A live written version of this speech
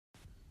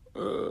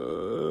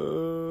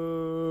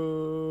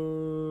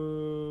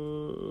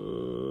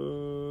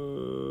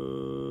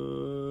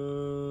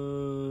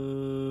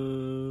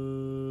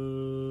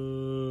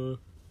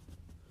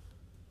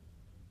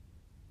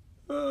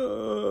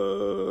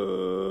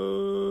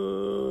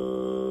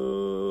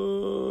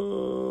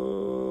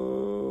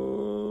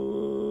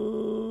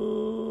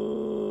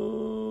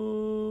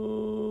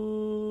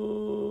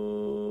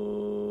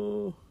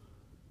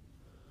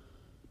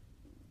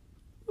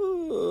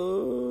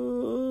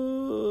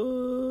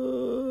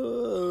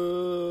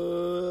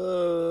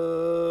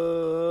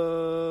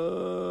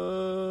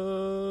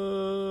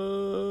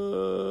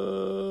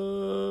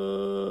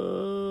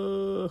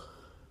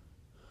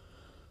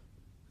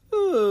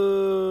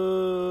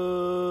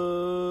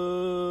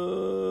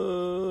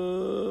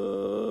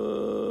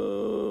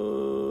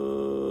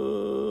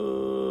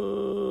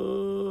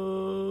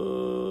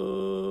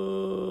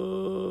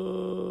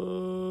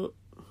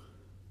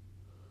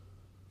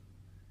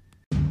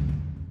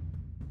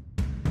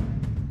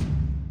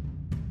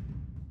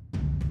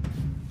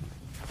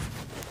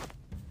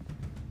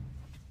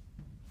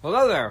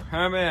Hello there,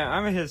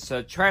 I'm his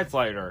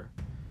translator.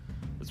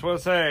 I just want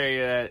to say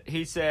that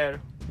he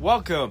said,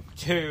 welcome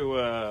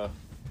to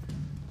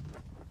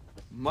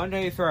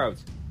Monday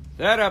Throats.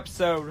 That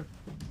episode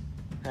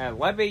had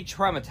left me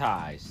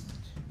traumatized.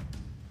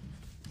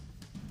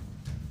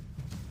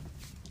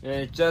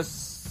 It's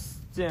just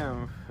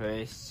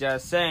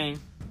saying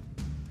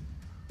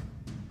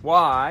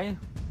why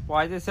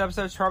this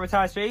episode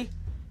traumatized me.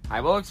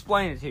 I will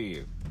explain it to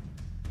you.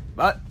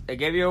 But I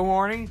gave you a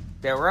warning.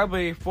 There will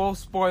be full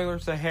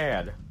spoilers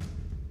ahead.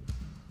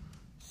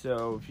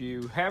 So if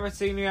you haven't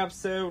seen the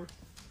episode,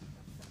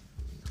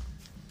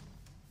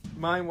 you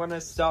might want to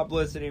stop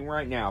listening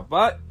right now.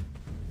 But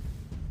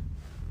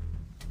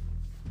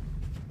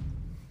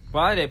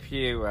if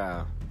you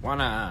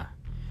wanna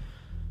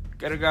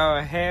go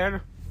ahead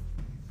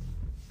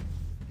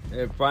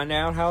and find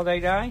out how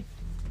they die,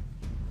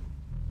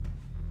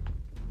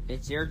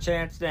 it's your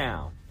chance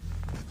now.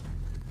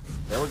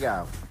 There we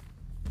go.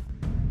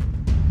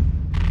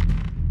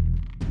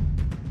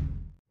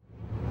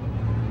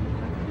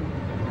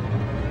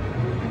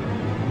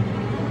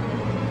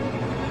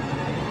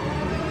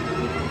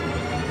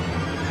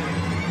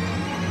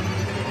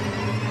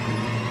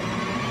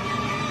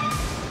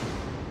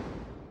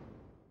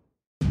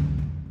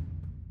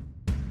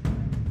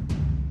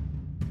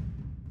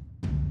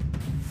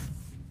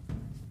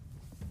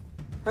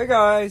 Hey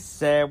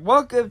guys, and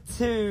welcome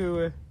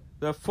to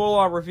the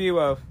full-on review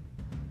of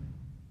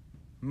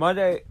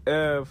Monday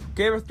of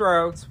Game of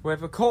Thrones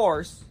with, of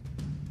course,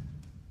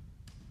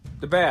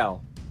 The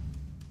Bell.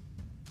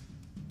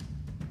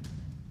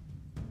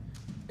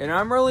 And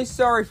I'm really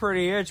sorry for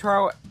the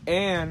intro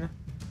and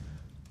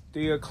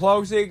the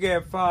closing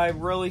if I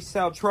really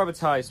sound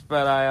traumatized,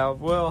 but I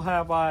will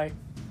have my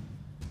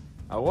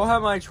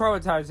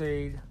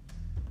traumatizing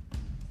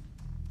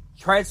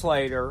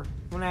translator.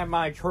 I'm gonna have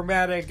my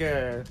traumatic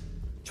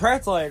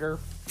translator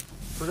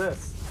for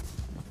this.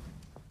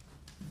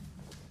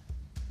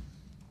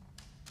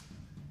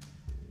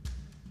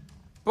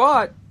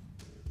 But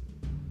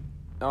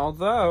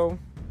although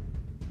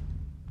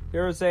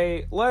there is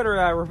a letter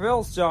that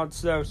reveals Jon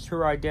Snow's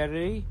true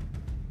identity,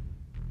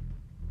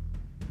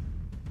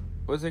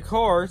 was of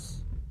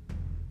course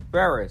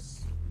Varys.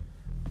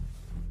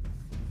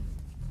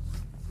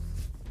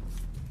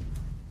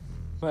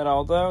 But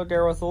although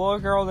there was a little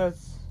girl that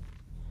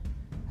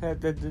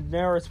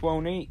Daenerys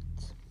won't eat.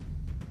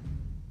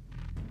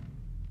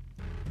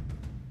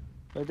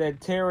 But then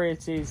Tyrion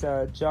sees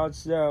Jon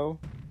Snow,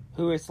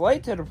 who is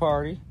late to the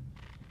party,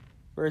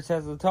 Varys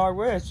has a talk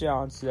with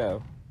Jon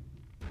Snow.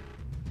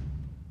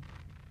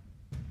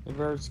 And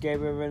Varys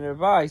gave him an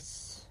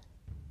advice.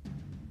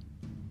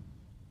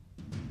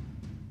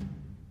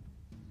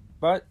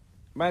 But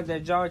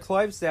then Jon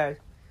claims that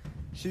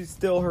she's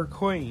still her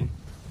queen.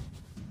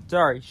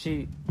 Sorry,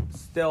 she's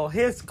still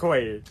his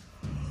queen.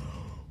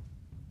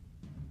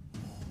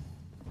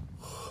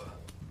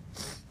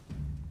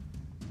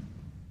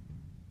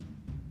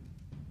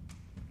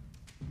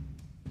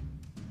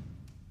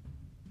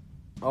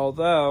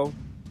 Although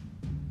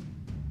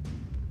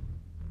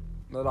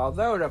the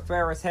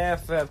Varys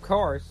half, of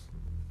course,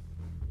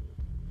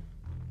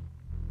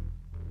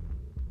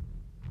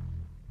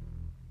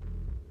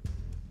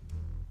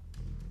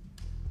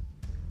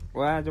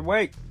 will have to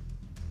wait.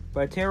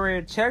 But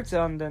Tyrion checks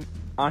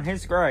on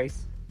his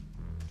grace.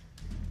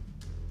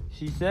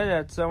 She said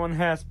that someone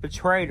has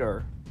betrayed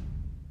her.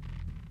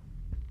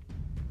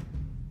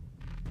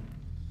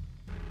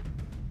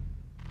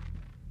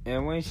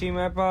 And when she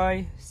met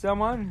by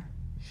someone,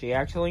 she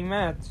actually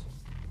met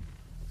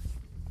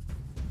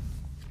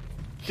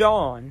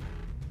Jon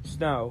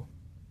Snow.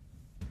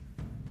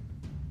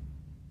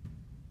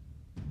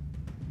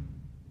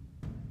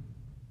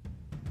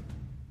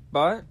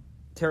 But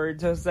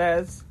Tyrion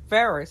says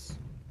Varys.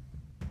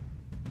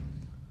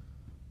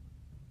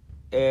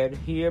 And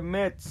he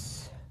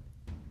admits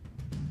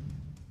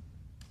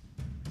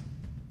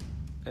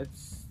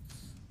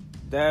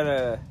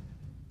that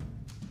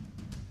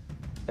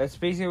that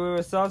speaking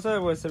with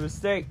Sansa was a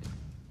mistake,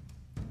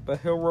 but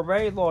he'll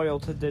remain loyal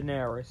to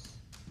Daenerys.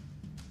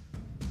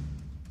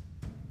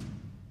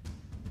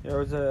 There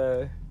was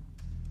a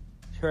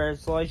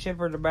translation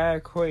for the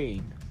Mad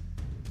Queen.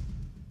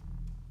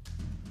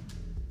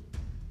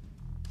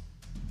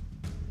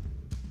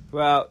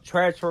 Well,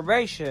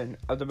 transformation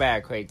of the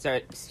Mad Queen. So,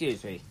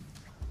 excuse me.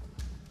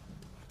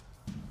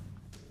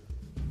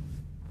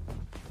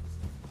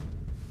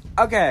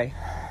 Okay.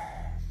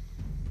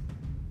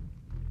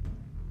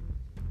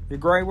 The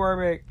Grey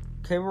Worm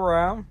came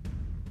around.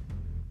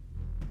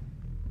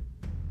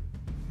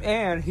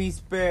 And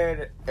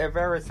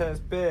Varys has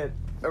been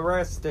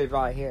arrested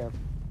by him.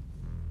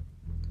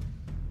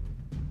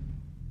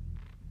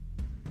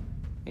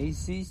 He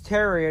sees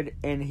Tyrion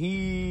and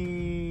he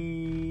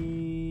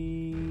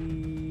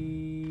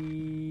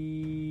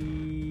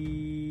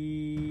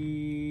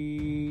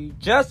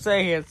just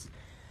says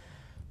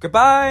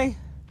goodbye,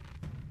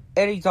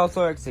 and he's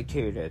also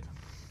executed.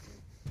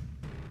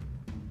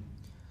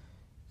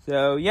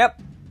 So,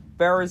 yep,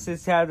 Varys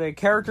has had a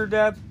character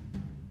death,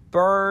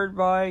 burned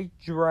by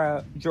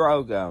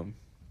Drogon.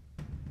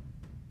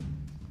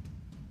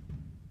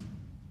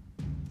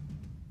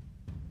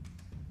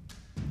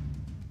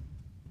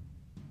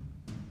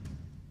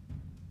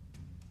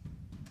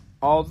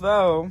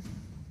 Although,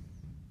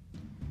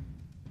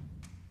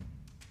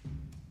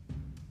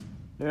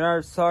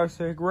 Daenerys talks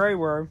to Grey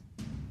Worm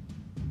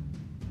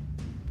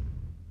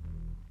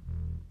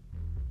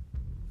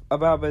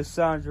about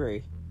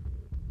Missandei,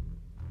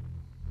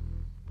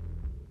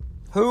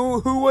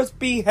 who was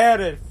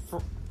beheaded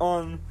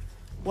on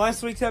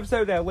last week's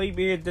episode that leave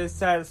me in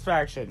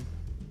dissatisfaction.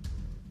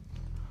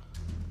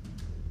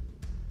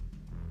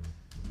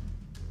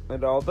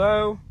 And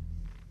although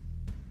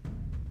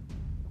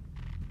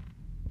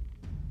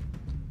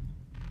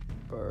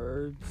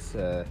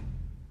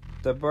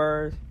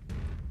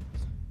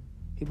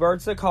he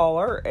burns the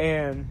collar,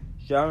 and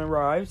Jon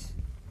arrives,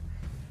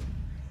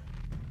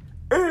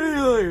 and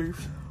he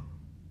leaves.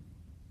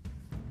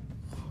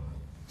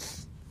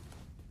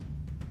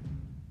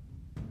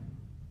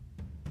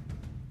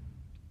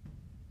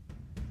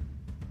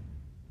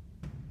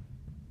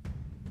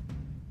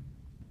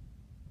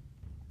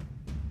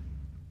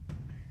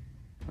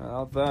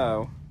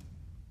 Although,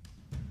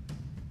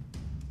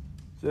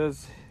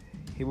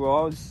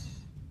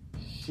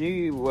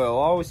 she will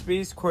always be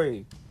his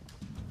queen.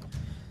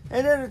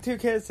 And then the two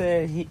kids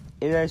said,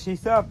 and she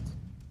stopped.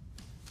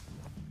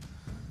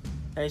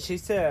 And she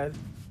said,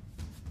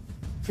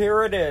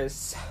 here it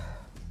is.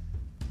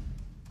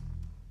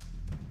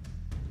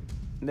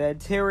 Then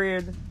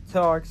Tyrion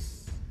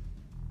talks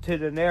to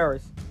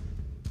Daenerys.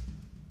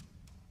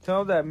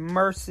 Tell them that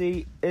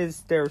mercy is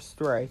their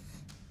strength.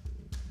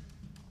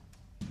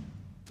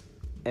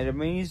 And it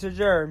means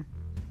adjourn.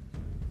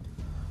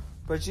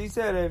 But she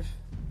said if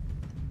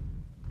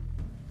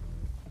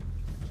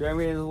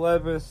Jaime is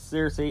led with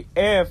Cersei,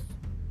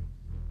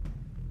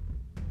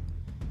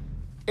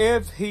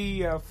 if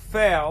he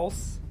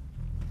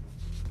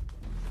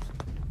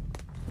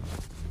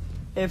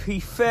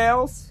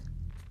fails,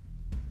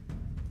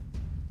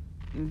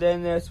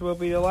 then this will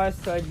be the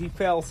last time he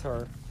fails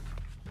her.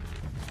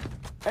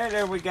 And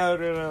then we go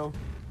to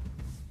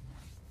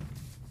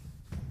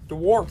the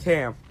war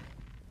camp.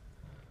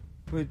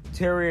 With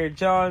Tyrion and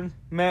Jon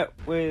met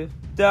with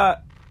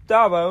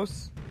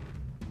Davos.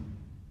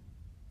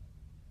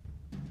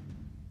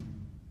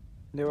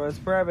 There was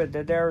private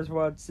that Daenerys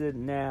wants it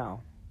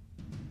now.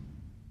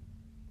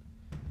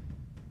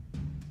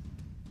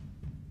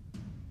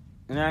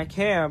 In that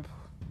camp,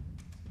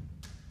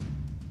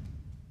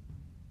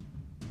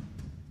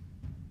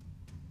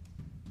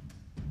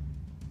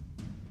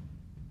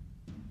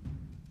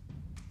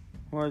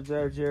 was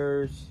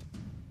Edgers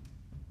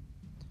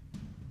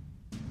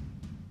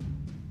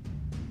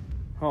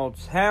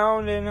holds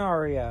Hound and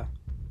Arya.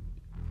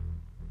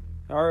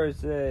 Arya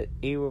said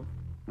he will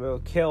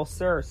kill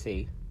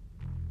Cersei.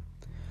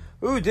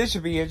 Ooh, this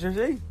should be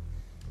interesting.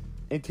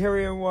 And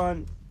Tyrion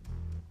won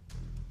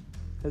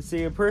to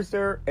see a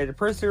prisoner, and the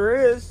prisoner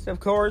is, of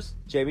course,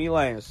 Jaime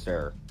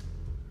Lannister.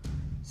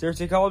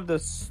 Cersei called him the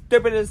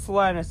stupidest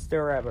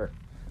Lannister ever.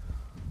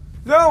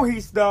 No,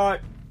 he's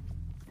not.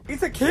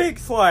 He's a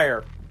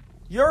Kingslayer.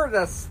 You're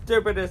the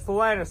stupidest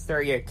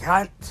Lannister, you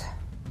cunt.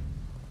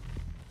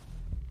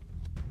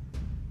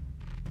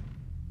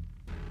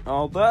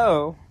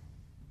 Although,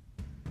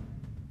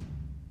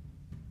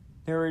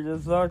 Harry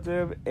just talked to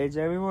him, and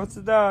Jaime wants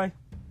to die.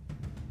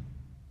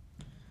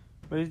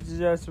 But he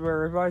suggests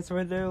for advice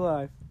with their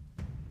life.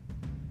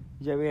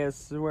 Jaime has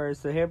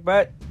swears to him,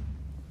 but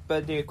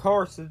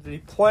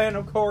the plan,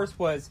 of course,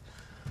 was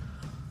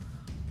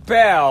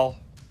bell.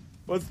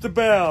 What's the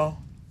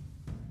bell?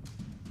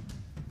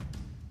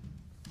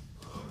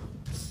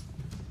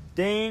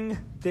 Ding,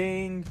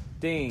 ding,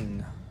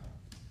 ding.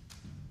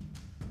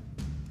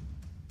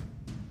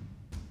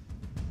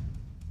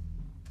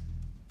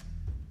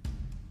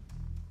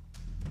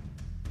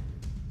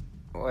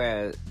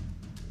 Well,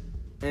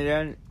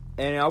 and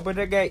open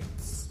the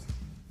gates.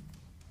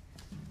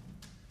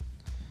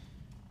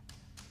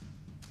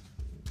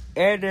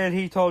 And then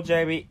he told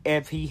Jamie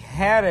if he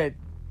hadn't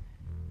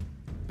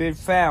been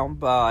found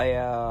by,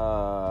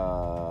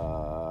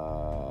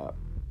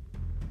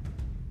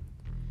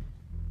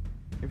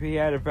 if he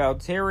hadn't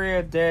found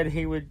Tyrion, then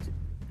he would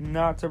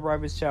not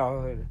survive his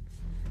childhood.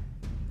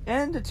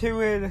 And the two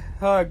had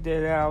hugged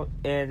it out,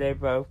 and they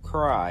both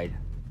cried.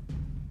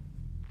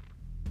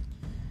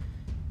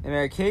 And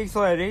then King's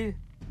Landing,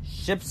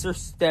 ships are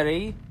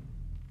steady,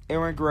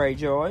 Aaron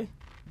Greyjoy.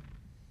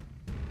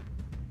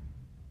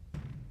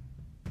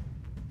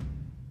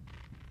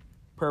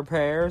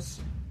 Prepares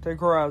the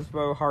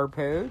crossbow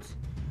harpoons.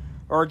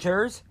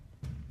 Archers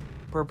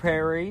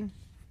preparing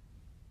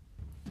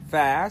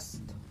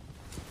fast.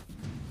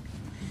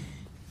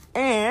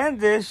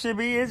 And this should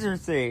be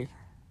interesting.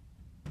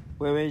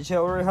 Women and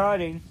children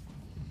hiding.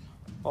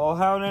 All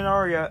Hound and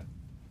Arya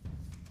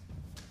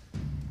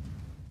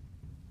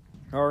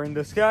are in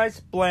disguise,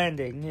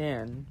 blending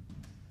in.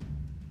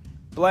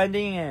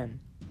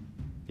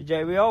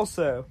 Jamie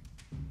also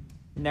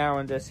now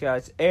in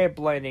disguise and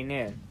blending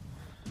in.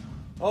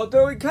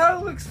 Although he kind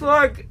of looks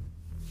like...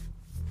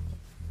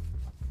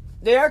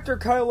 The actor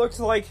kind of looks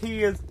like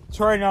he is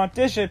trying to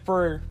audition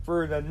for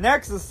the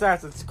next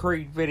Assassin's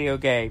Creed video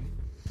game.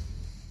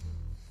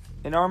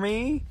 An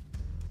army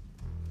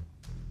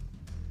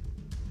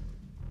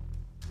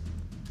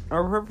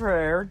are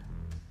prepared.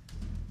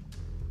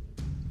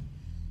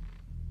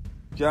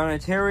 Jon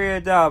and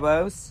Tyrion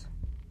Davos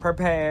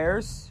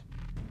prepares.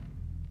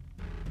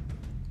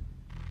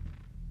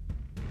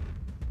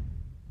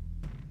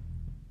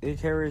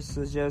 Tyrion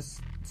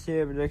suggests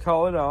him to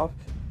call it off,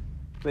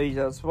 but he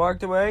just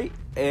walked away,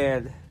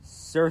 and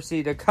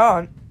Cersei the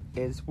cunt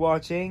is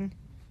watching.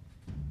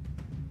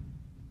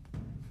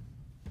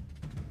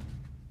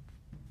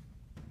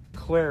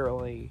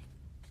 Clearly.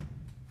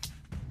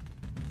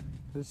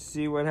 Let's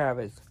see what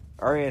happens.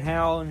 Arya and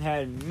Howland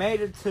had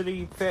made it to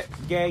the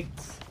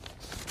gates,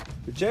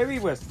 but Jamie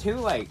was too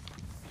late.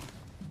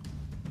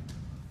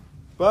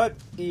 But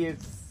he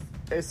is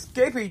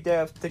escaping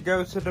death to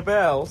go to the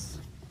bells.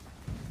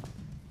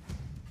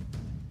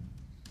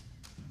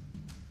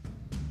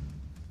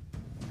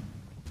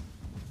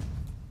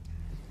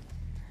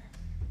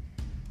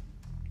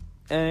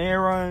 And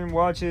Aaron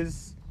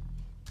watches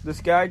the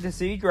sky to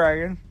see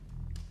dragon.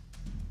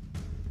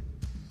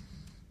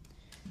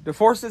 The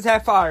forces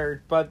have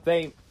fired, but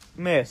they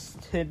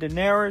missed. And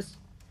Daenerys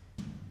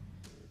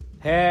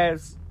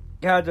has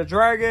got the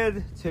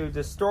dragon to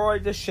destroy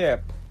the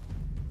ship.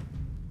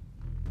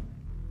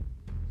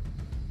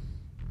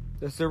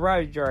 The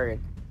surviving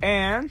dragon.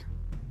 And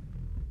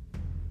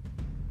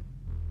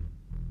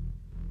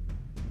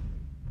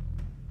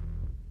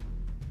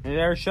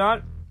another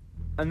shot,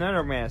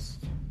 another missed.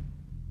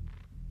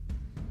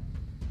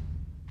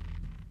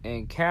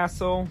 And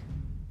Castle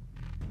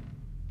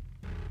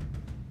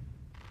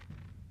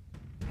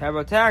have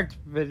attacked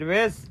with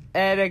this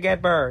and they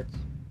get burned.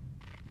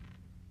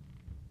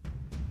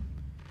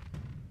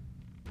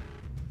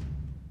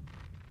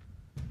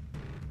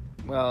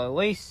 Well, at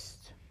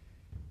least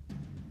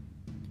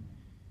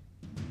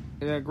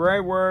the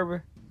Grey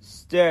Worm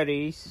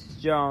steadies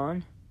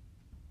Jon.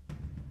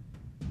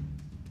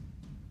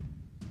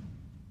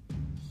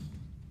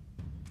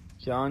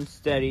 Jon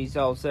steadies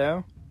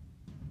also.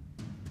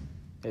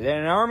 And then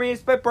an army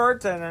is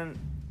burnt and then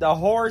the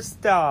horse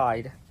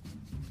died.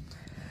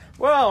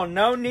 Well,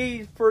 no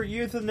need for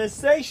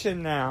euthanization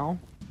now.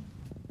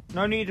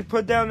 No need to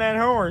put down that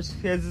horse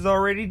because it's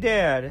already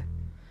dead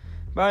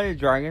by the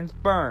dragon's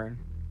burn.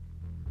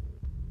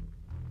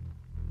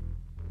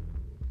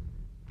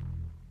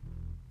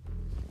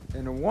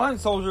 And the one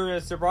soldier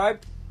that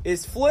survived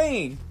is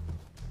fleeing.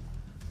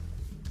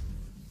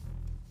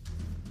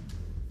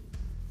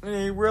 And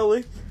he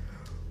really...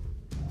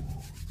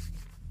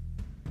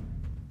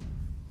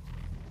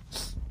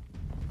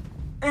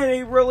 And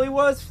he really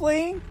was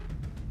fleeing?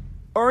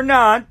 Or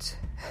not?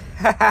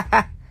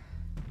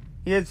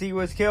 Yes, he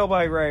was killed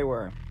by Grey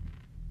Worm.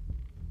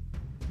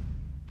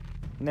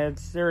 And then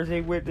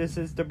Cersei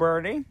witnesses the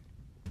burning.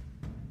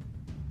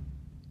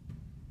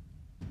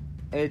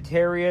 And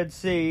Tyrion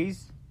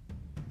sees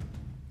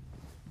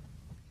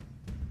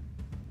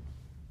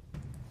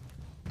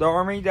the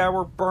army that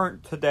were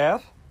burnt to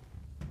death.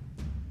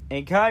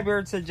 And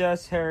Qyburn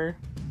suggests her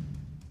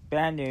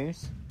bad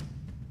news.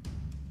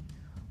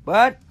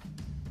 But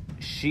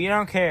she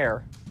don't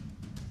care.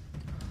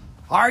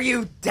 Are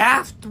you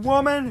daft,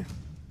 woman?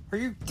 Are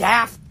you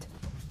daft?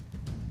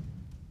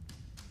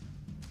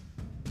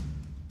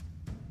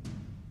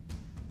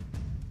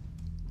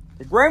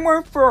 The Grey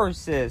Worm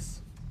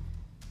forces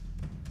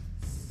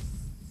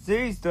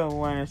sees the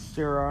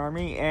Lannister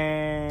army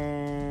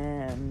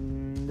and...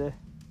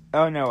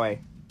 Oh, no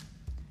way.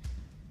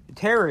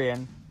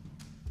 Tyrion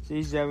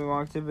sees that we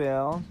walk to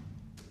build.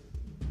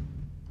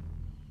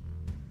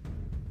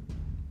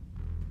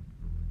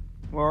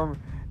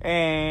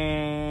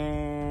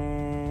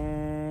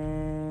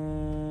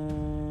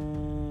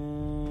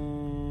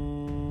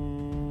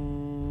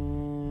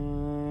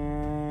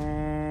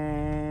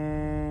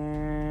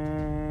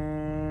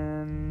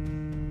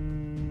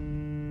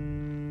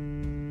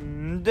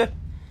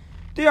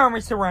 the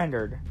army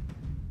surrendered.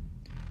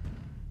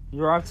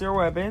 Dropped their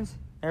weapons.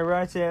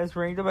 Everybody says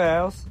ring the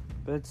bells.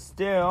 But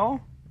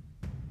still,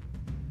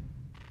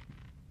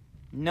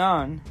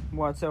 none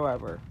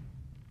whatsoever.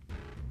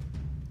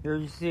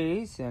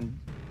 Xerxes and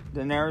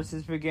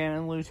Daenerys began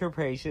to lose her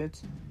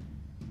patience.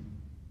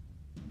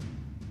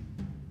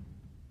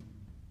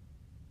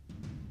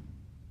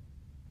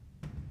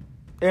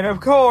 And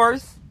of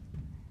course,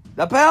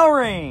 the bell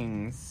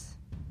rings.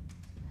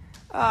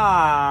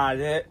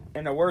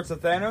 In the words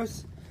of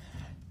Thanos,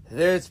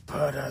 this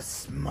put a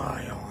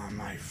smile on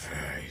my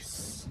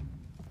face.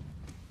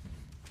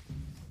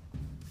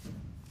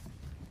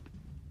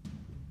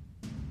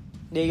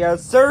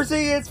 Because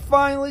Cersei is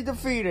finally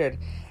defeated.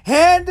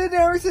 And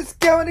Daenerys is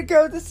going to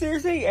go to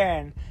Cersei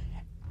and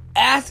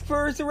ask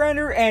for her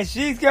surrender, and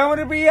she's going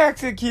to be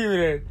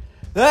executed.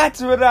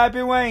 That's what I've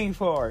been waiting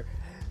for.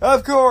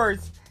 Of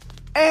course.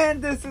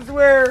 And this is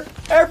where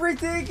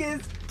everything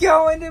is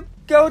going to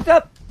go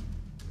to...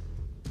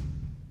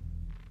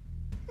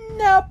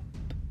 Nope.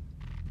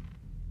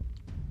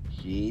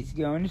 She's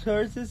going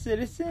towards the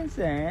citizens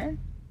and...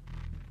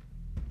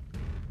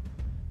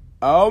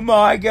 Oh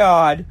my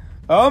god.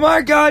 Oh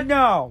my god,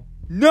 no.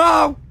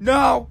 No,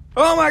 no.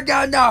 Oh my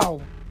god,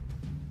 no.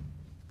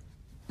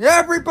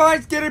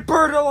 Everybody's getting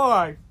burned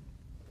alive.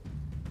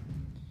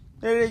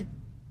 They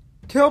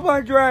killed by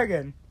a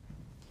dragon.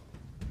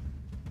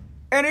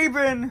 And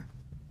even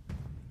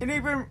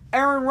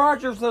Aaron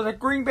Rodgers of the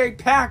Green Bay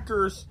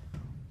Packers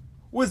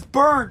was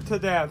burned to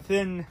death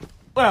in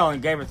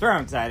Game of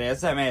Thrones, that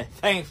is. I mean,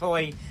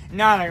 thankfully,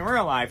 not in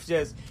real life.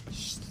 Just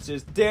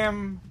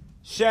damn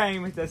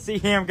shame to see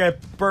him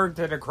get burned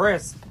to the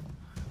crisp.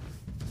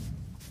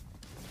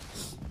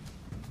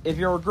 If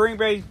you're a Green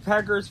Bay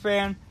Packers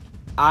fan,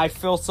 I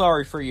feel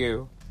sorry for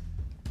you.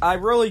 I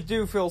really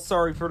do feel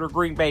sorry for the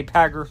Green Bay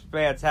Packers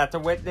fans have to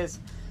witness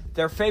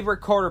their favorite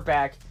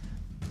quarterback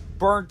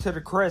burned to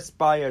the crisp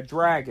by a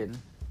dragon.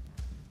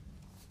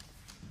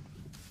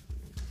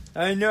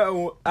 I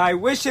know. I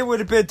wish it would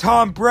have been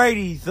Tom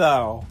Brady,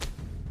 though.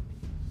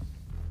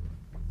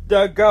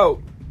 The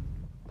GOAT.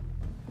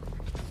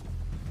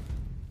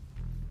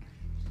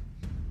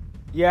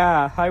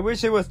 Yeah, I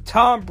wish it was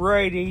Tom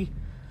Brady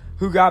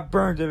who got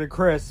burned to the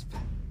crisp.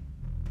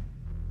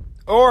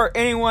 Or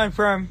anyone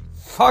from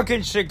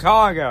fucking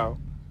Chicago.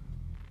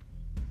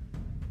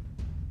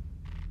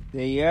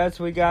 Yes,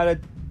 we got a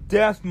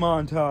death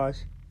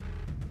montage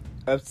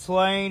of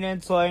slaying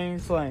and slaying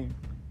and slaying.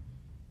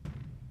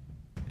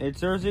 And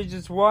Cersei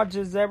just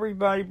watches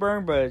everybody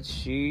burn, but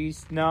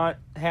she's not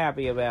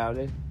happy about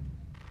it.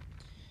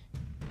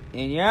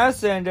 And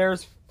yes, and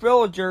there's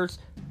villagers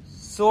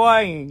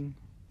slaying.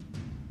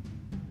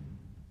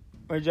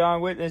 Where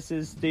Jon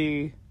witnesses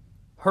the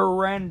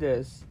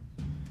horrendous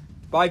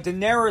by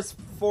Daenerys'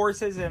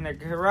 forces and the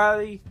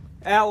Karate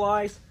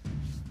allies.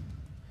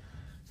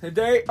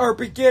 They are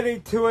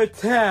beginning to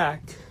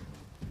attack.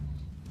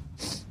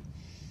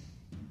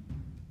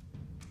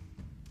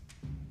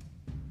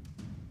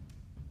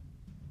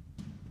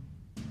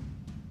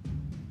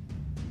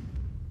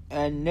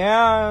 And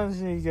now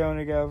she's going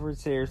to go for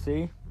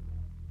Cersei.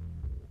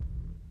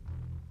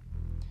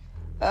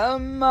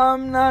 I'm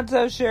not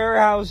so sure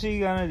how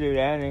she's going to do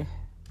that. And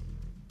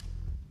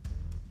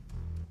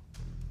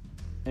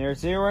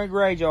there's Euron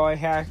Greyjoy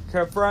has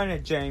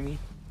confronted Jaime.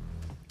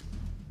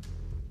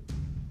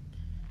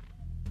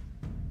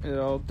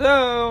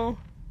 Although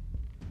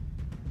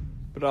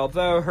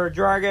her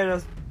dragon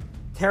is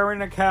tearing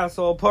the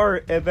castle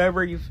apart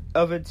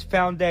of its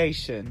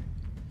foundation.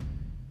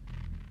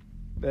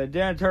 But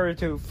then turned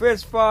into a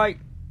fist fight.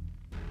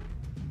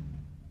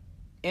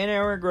 And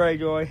Euron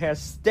Greyjoy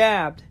has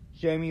stabbed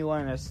Jaime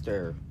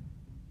Lannister.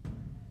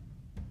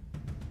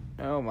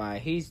 Oh my,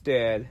 he's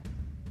dead.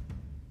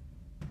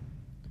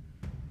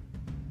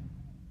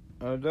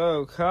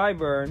 Although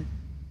Qyburn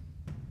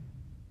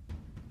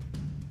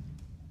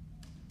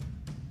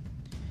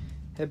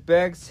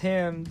begs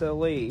him to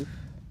leave.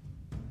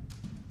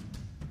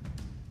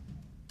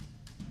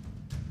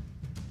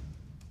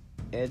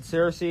 And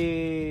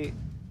Cersei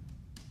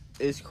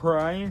is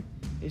crying,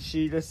 and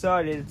she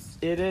decided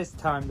it is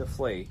time to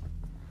flee.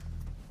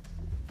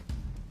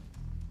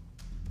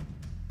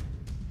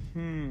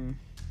 You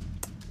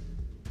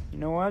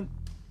know what?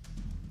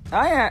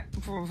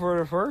 For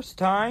the first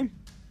time,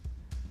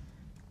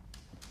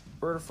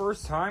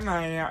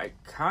 I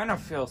kind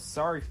of feel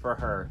sorry for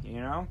her,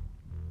 you know?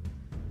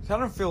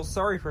 Kind of feel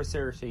sorry for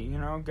Cersei, you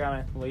know?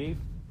 Gotta leave.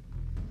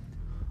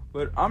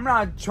 But I'm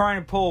not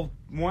trying to pull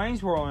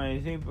Wayne's World or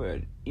anything,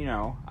 but, you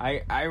know,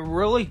 I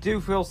really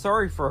do feel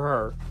sorry for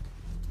her.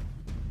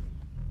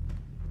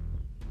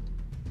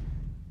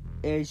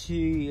 And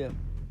Euron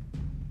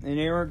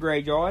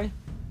Greyjoy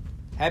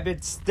had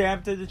been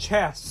stabbed in the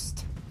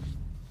chest.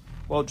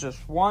 Well,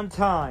 just one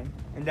time,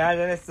 and that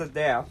is the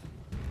death.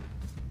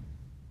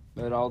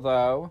 But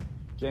although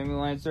Jaime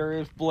Lannister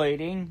is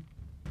bleeding,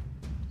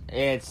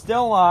 it's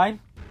still alive,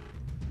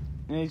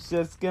 and he's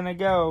just gonna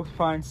go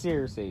find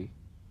Cersei.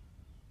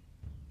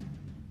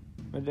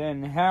 But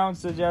then Hound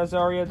suggests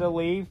Arya to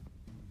leave,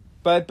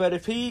 But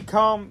if she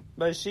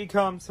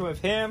comes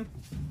with him,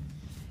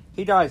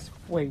 he dies.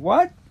 Wait,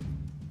 what?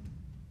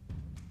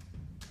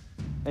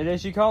 And then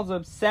she calls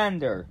him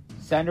Sender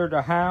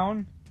the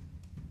Hound.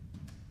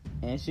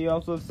 And she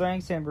also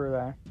thanks him for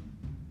that.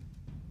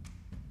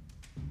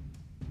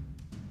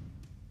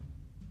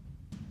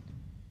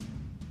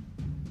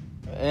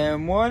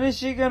 And what is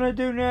she gonna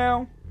do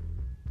now?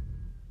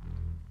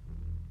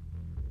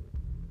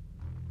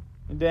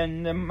 And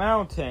then the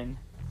Mountain,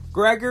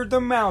 Gregor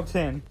the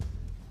Mountain,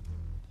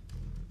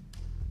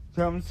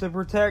 comes to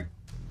protect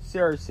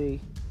Cersei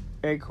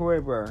and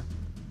Quiver.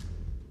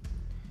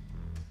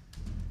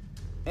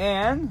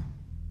 And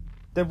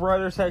the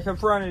brothers had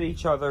confronted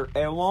each other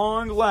at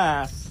long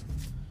last.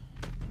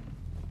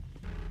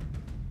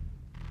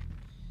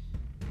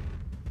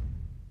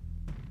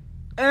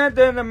 And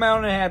then the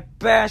Mountain had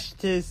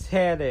bashed his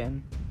head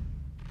in.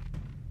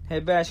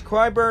 Had bashed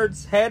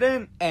Qyburne's head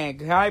in, and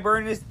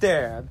Qyburne is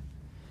dead.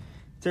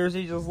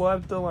 Cersei just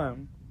left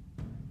alone.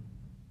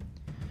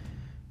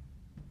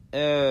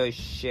 Oh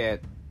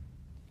shit!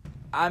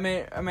 I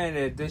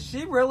mean, does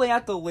she really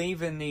have to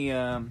leave in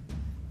the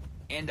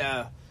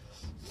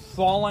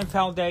Fallen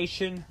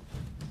Foundation?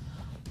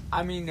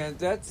 I mean,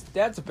 that's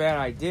a bad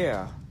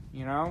idea,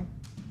 you know.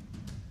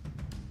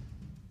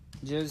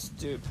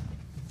 Just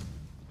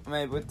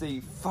with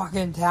the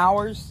fucking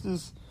towers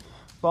just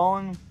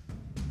falling.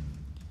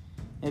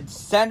 It's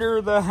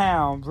Sender the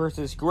Hound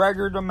versus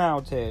Gregor the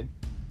Mountain.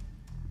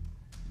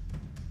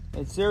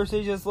 And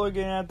Cersei just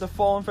looking at the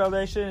Fallen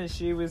Foundation, and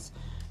she was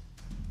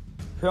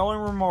feeling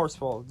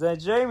remorseful. Then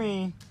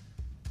Jaime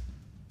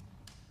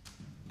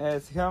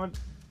has come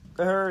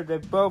to her. They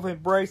both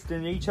embraced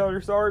in each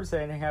other's arms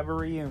and they have a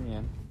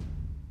reunion.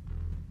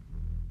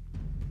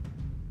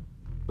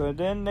 But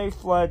then they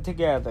fled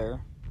together.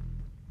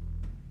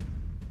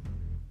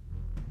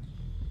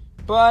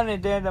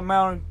 But then the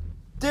Mountain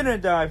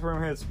didn't die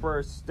from his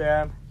first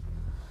stab.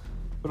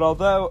 But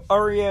although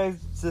Arya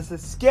just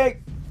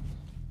escaped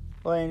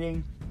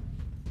landing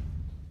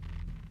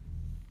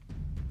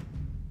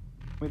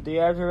with the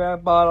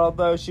aftermath, but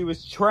although she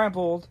was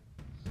trampled,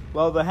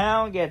 well, the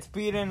Hound gets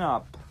beaten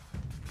up.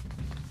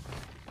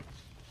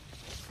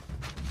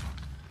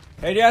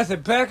 And yes,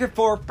 and back and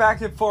forth,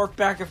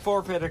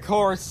 and of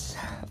course,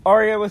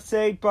 Arya was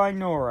saved by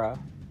Nora.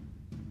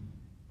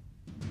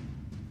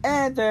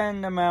 And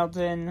then the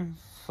Mountain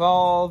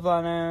falls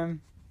on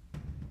him.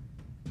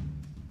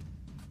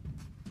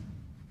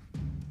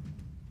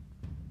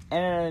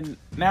 And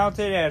the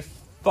Mountain had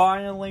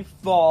finally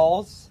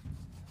falls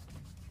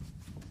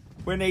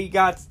when he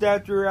got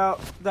stabbed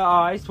throughout the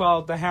eyes,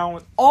 while the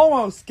Hound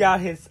almost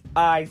got his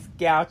eyes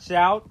gouged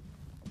out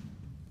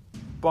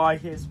by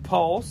his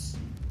pulse.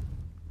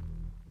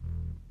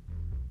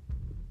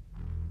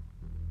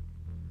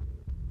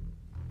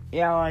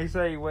 Yeah, like I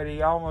say, when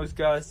he almost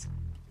got his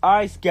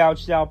eyes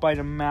gouged out by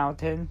the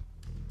Mountain.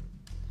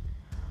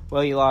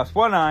 Well, he lost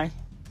one eye.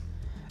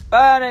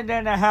 But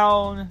then the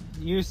Hound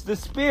used the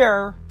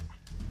spear,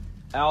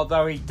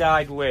 although he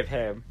died with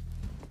him.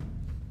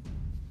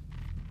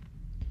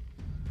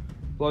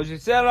 Well, she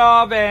set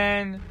off,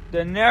 and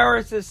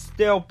Daenerys is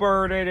still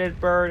burdened.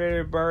 But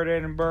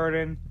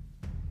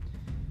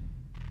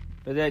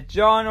then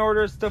Jon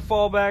orders to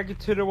fall back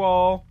into the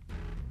wall.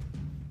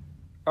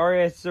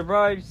 Arya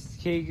survives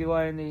King's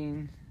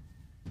Landing.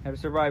 Have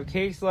survived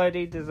King's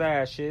Landing to the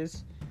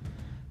ashes.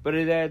 But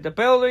the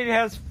building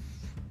has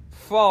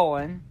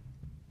fallen.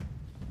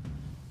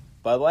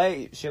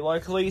 But she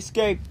luckily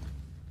escaped.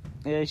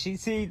 And she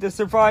sees the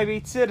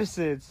surviving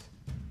citizens.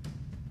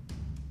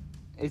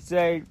 It's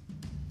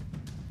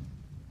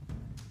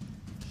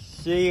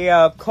she,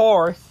 of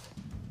course,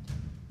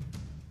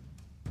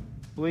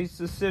 leads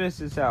the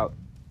citizens out.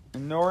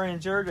 And Nora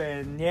injured,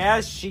 and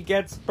yes, she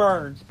gets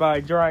burned by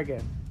a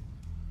dragon.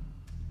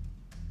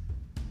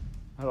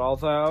 But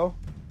although,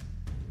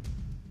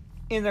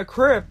 in the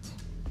crypt,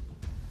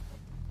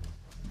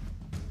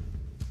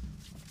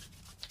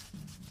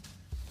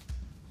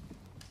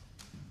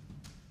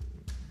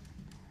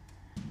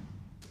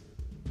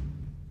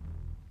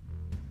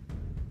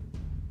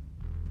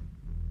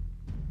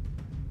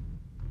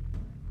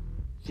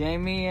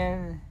 Jaime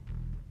and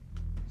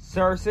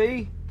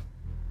Cersei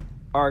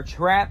are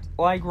trapped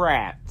like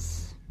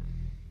rats.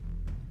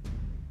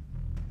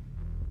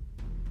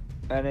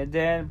 And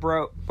then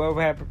both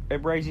have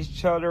embraced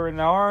each other in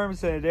the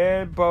arms, and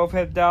then both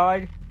have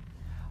died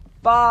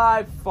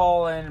by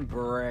fallen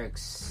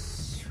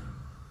bricks.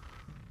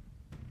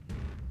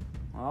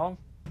 Well,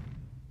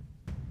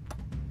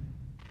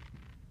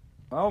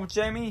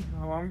 Jaime,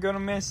 I'm gonna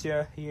miss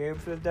you. You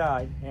have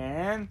died.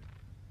 And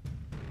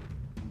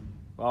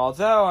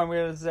although I'm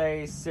gonna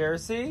say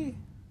Cersei,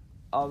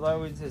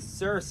 although it's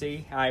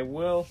Cersei, I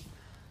will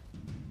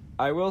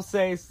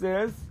say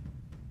this.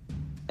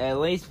 At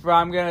least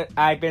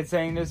I've been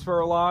saying this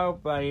for a while,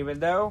 but even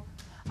though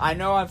I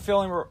know I'm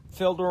filled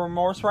with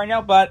remorse right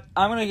now, but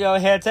I'm gonna go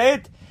ahead and say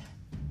it.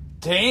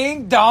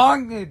 Ding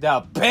dong,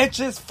 the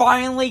bitch is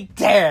finally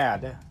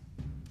dead.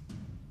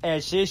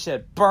 And she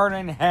should burn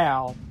in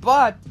hell.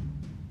 But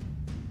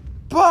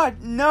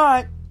but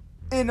not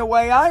in the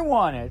way I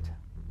wanted.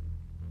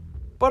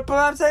 But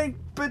I'm saying,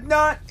 but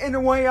not in the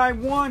way I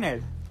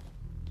wanted.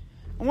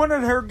 I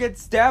wanted her to get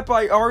stabbed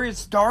by Arya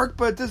Stark,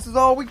 but this is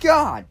all we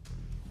got.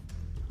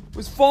 It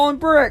was falling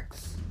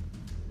bricks.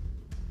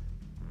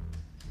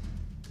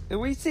 And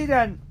we see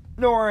that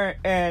Nora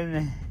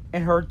and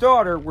her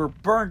daughter were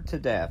burnt to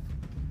death.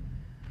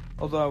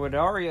 Although with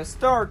Arya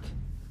Stark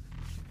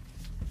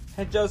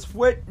had just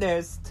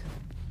witnessed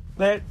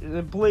that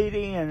the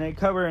bleeding and they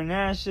covered in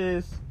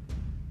ashes.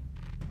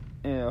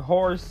 And a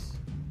horse.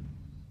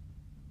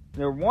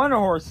 There one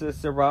horse that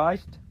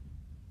survived.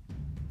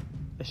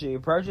 She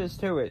approaches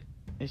to it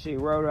and she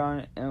rode on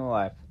it and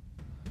left.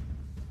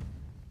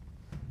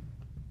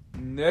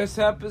 This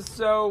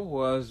episode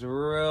was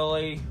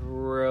really,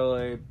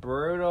 really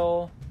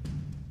brutal.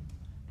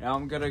 Now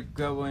I'm gonna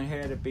go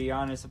ahead and be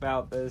honest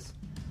about this.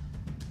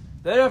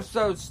 That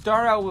episode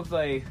started out with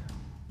a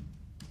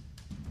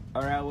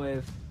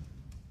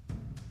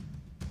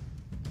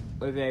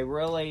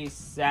really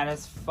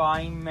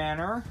satisfying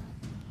manner,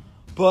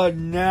 but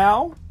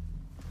now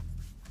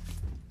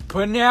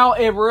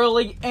it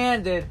really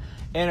ended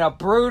in a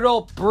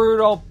brutal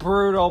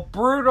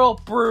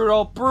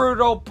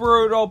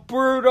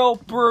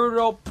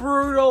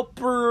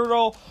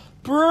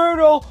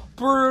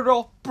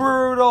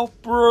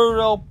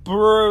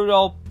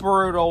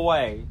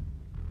way.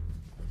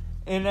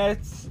 And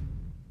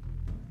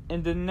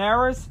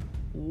Daenerys,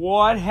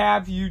 what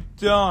have you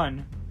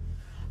done?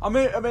 I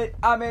mean,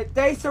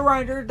 they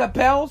surrendered, the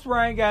bells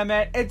rang,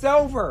 it's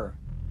over.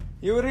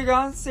 You would have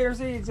gone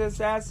seriously and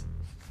just asked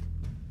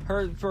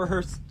her for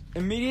her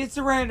immediate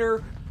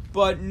surrender,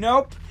 but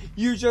nope,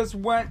 you just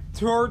went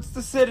towards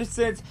the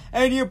citizens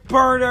and you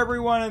burned every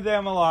one of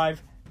them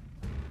alive.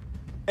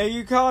 And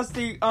you caused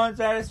the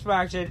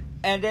unsatisfaction,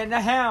 and then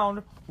the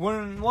Hound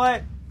wouldn't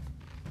let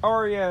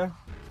Arya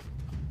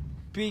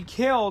be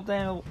killed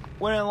and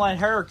wouldn't let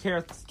her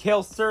kill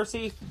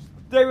Cersei.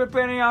 David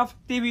Benioff,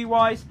 DB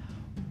Wise,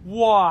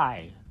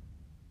 why?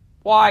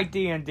 Why,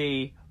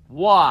 D&D?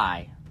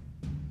 Why?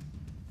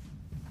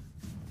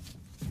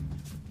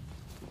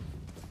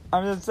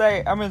 I'm gonna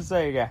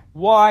say again.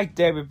 Why,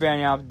 David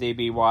Benioff,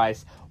 DB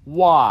Wise?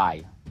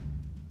 Why?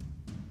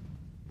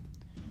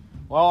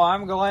 Well,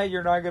 I'm glad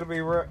you're not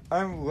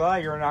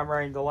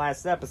writing the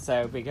last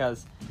episode,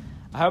 because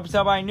I hope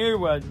somebody new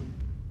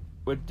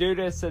would do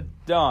this and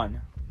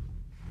done.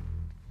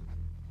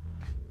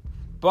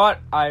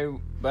 But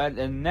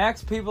the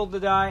next people to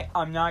die,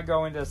 I'm not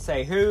going to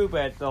say who,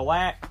 but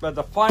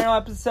the final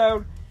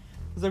episode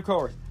is, of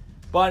course.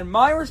 But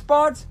my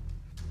response,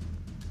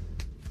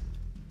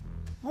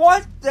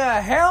 what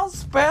the hell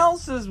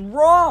spells is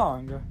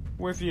wrong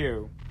with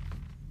you?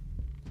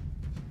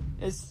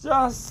 It's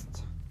just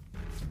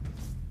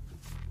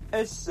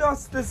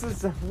this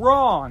is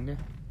wrong.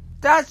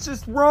 That's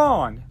just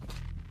wrong.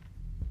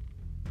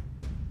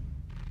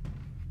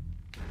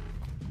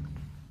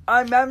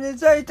 I'm going to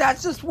say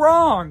that's just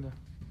wrong.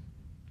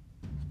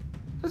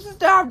 This is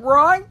not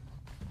right.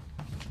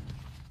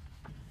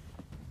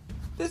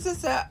 This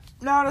is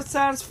not a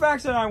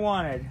satisfaction I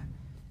wanted.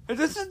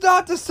 This is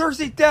not the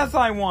Cersei death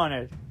I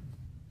wanted.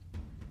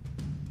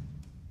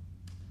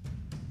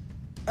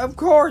 Of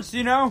course,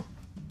 you know.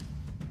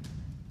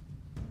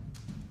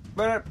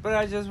 But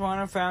I just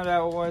want to find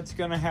out what's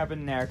going to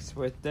happen next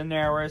with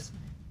Daenerys.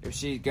 If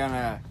she's going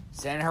to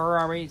send her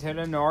army to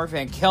the north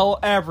and kill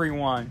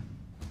everyone.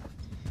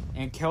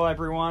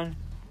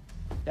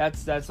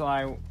 That's what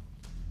I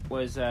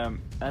was,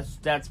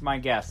 that's my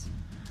guess.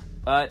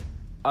 But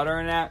other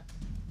than that,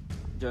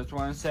 just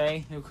want to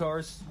say, of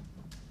course,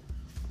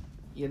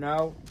 you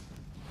know,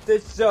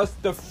 this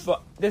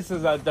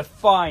is a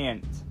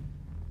defiant.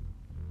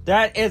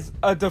 That is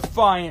a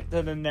defiant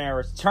to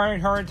Daenerys, turning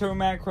her into a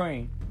Mad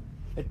Queen.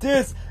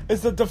 This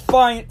is a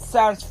defiant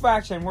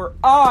satisfaction where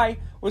I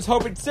was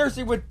hoping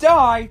Cersei would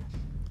die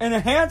in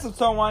the hands of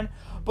someone,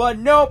 but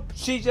nope,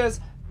 she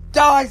just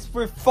dies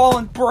with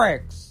fallen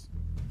bricks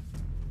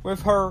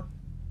with her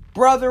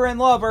brother and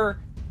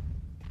lover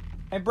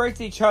and breaks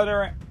each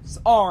other's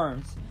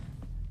arms.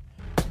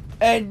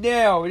 And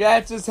no,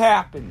 that just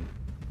happened.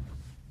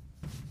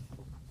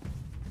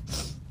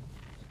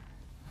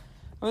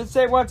 I'm gonna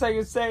say once, I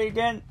can say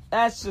again,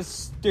 that's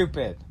just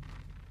stupid.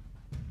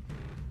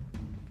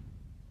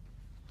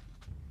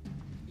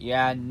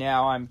 Yeah,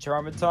 now I'm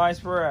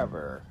traumatized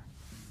forever.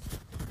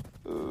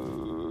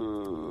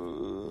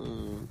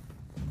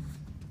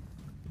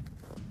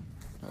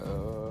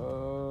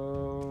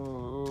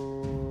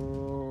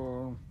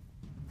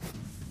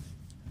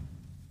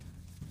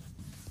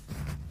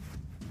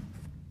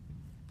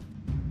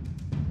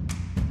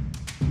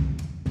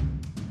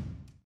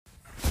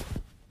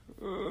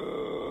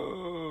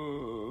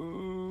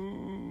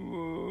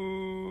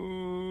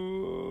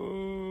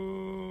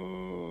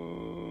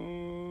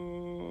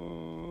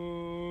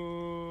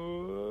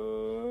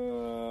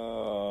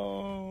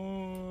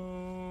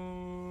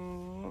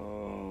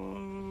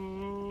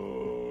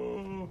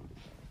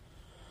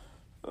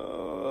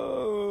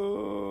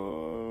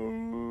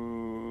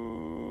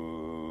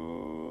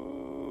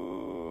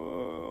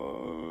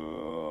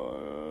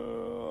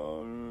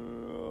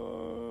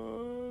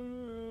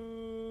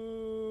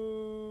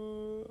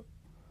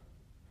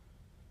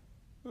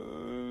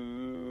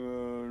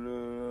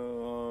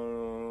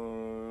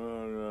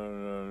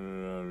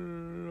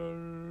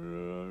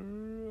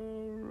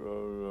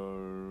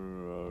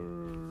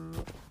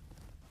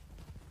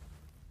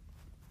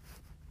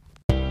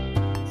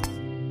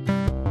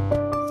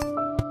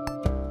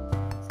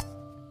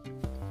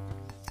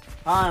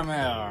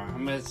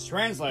 I'm his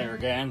translator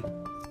again.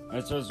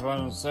 I just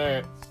want to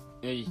say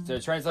to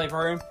translate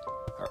for him.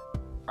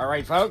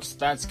 Alright, folks,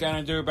 that's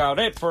gonna do about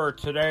it for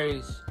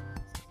today's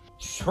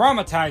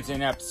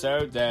traumatizing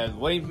episode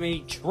that leave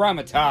me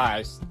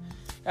traumatized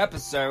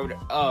episode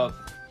of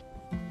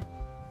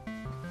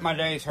My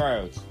Day's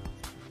Rose.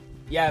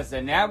 Yes,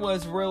 and that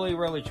was really,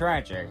 really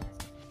tragic.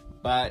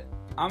 But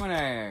I'm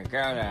gonna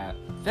go to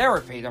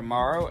therapy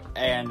tomorrow,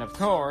 and of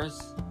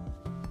course,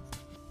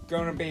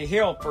 gonna be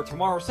healed for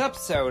tomorrow's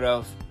episode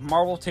of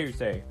Marvel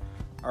Tuesday.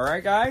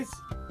 Alright, guys?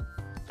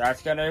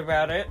 That's gonna do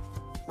about it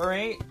for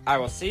me. I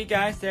will see you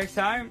guys next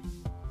time,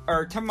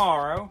 or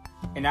tomorrow,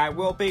 and I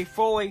will be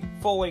fully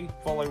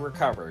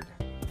recovered.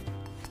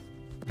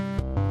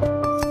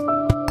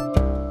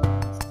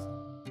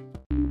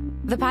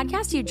 The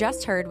podcast you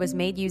just heard was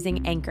made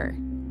using Anchor.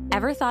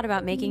 Ever thought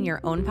about making your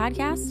own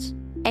podcast?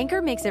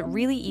 Anchor makes it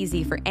really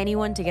easy for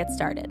anyone to get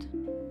started.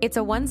 It's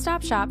a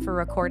one-stop shop for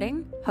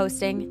recording,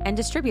 hosting, and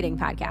distributing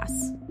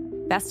podcasts.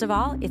 Best of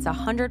all, it's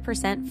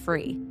 100%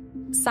 free.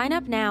 Sign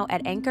up now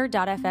at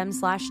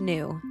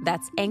anchor.fm/new.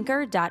 That's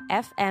anchor.fm/new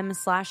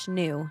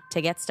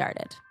to get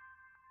started.